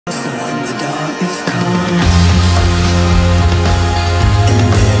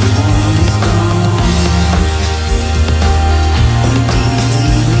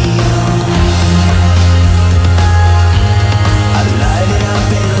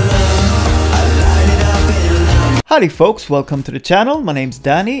Howdy folks, welcome to the channel. My name's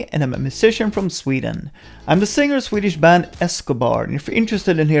Danny and I'm a musician from Sweden. I'm the singer of Swedish band Escobar, and if you're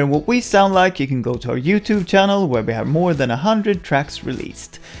interested in hearing what we sound like, you can go to our YouTube channel where we have more than 100 tracks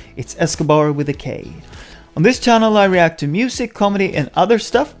released. It's Escobar with a K. On this channel I react to music, comedy and other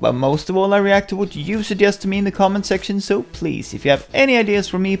stuff, but most of all I react to what you suggest to me in the comment section, so please, if you have any ideas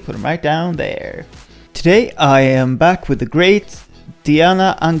for me, put them right down there. Today I am back with the great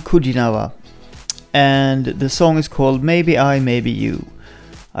Diana ANKUDINOVA. And the song is called Maybe I, Maybe You.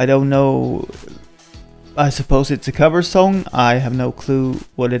 I don't know, I suppose it's a cover song, I have no clue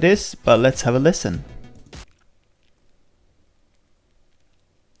what it is, but let's have a listen.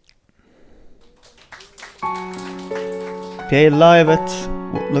 Okay, live at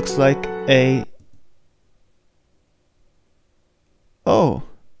what looks like a... Oh!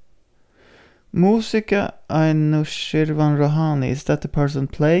 Musica Anushirvan Rohani, is that the person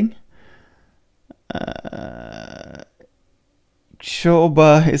playing?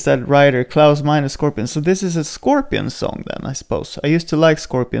 Shoba is that writer, Klaus minus Scorpion. So this is a Scorpion song then, I suppose. I used to like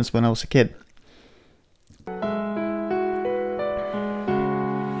Scorpions when I was a kid.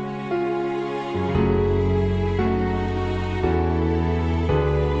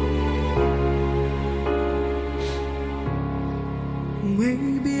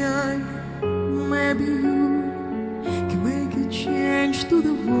 Maybe I, maybe you can make a change to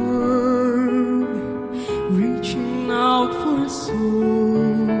the world, reaching out for a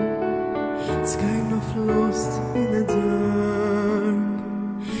soul. It's kind of lost in the dark.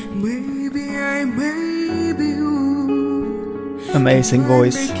 Maybe I, maybe you. Amazing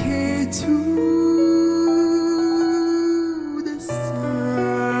voice. To the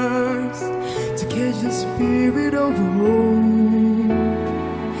stars, to catch the spirit of hope,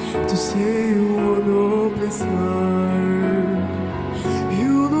 to say one hopeless heart.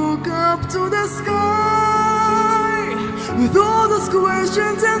 You look up to the sky with all those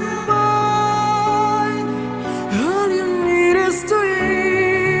questions in mind. All you need is to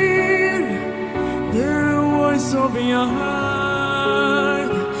hear the voice of your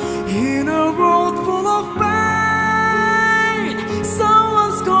heart. In a world full of pain,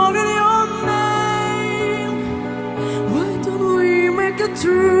 someone's calling your name. Why don't we make it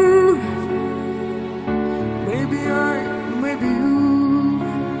true? Maybe I, maybe you.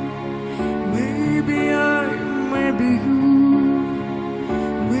 Maybe I, maybe you.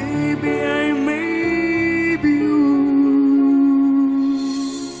 Maybe I, maybe you.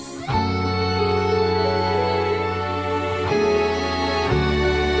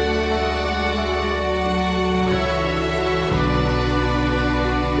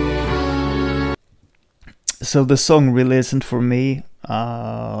 So the song really isn't for me.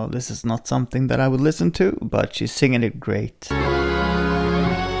 This is not something that I would listen to, but she's singing it great.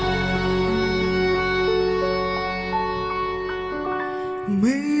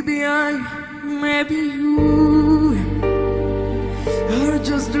 Maybe I, maybe you are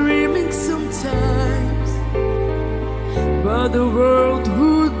just dreaming sometimes, but the world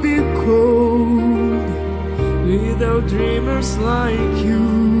would be cold without dreamers like you.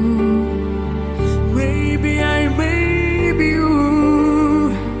 Maybe I, maybe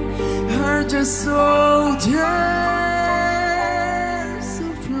you are just soldiers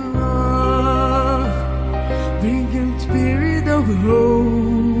of love, bringing spirit of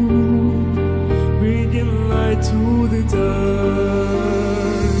hope, bringing light to the dark.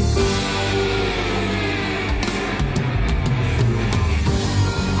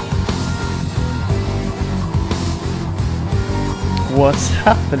 What's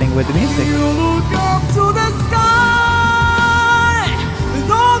happening with the music? You look up to the sky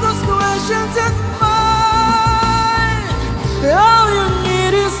with all those questions in mind. All you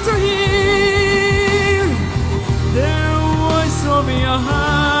need is to hear the voice of your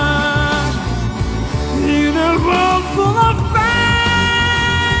heart. In a world full of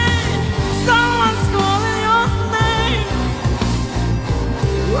pain, someone's calling your name.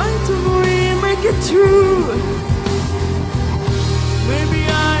 Why don't we make it true? Maybe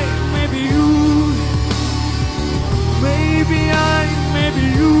I, maybe you. Maybe I, maybe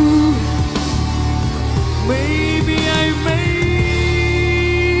you. Maybe I, maybe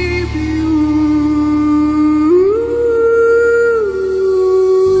you.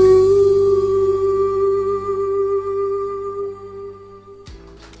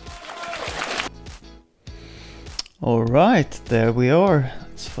 Alright, there we are.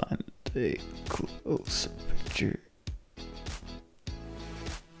 Let's find a close picture.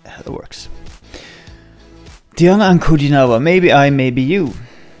 That works. Diana Ankudinova, maybe I, maybe you.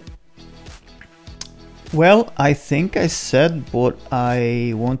 Well, I think I said what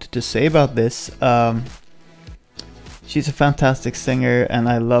I wanted to say about this. She's a fantastic singer and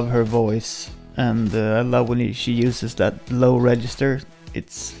I love her voice. And I love when she uses that low register.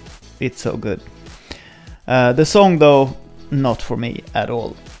 It's so good. The song though, not for me at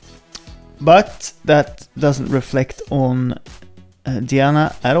all. But that doesn't reflect on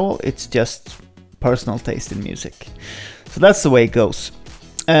Diana at all. It's just personal taste in music. So that's the way it goes.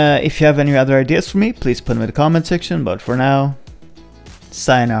 If you have any other ideas for me, please put them in the comment section. But for now,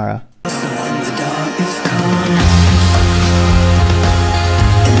 sayonara.